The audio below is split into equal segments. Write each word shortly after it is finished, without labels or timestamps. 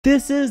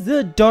This is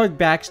the dark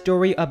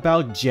backstory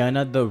about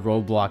Jenna the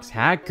Roblox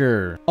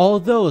hacker.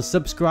 Although,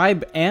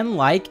 subscribe and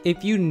like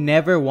if you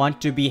never want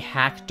to be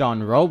hacked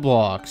on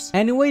Roblox.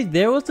 Anyway,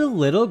 there was a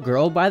little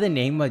girl by the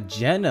name of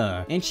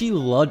Jenna, and she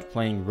loved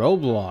playing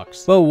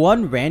Roblox. But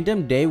one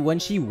random day when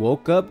she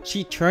woke up,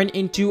 she turned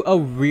into a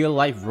real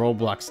life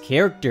Roblox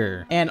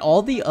character. And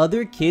all the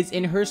other kids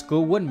in her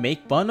school would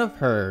make fun of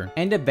her.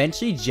 And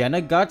eventually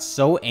Jenna got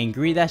so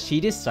angry that she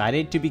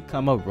decided to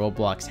become a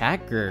Roblox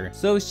hacker.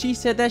 So she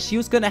said that she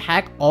was gonna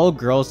hack all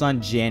girls on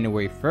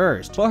January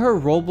 1st, but her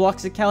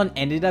Roblox account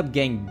ended up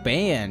getting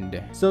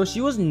banned, so she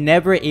was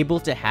never able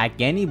to hack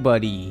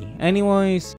anybody. Anyways,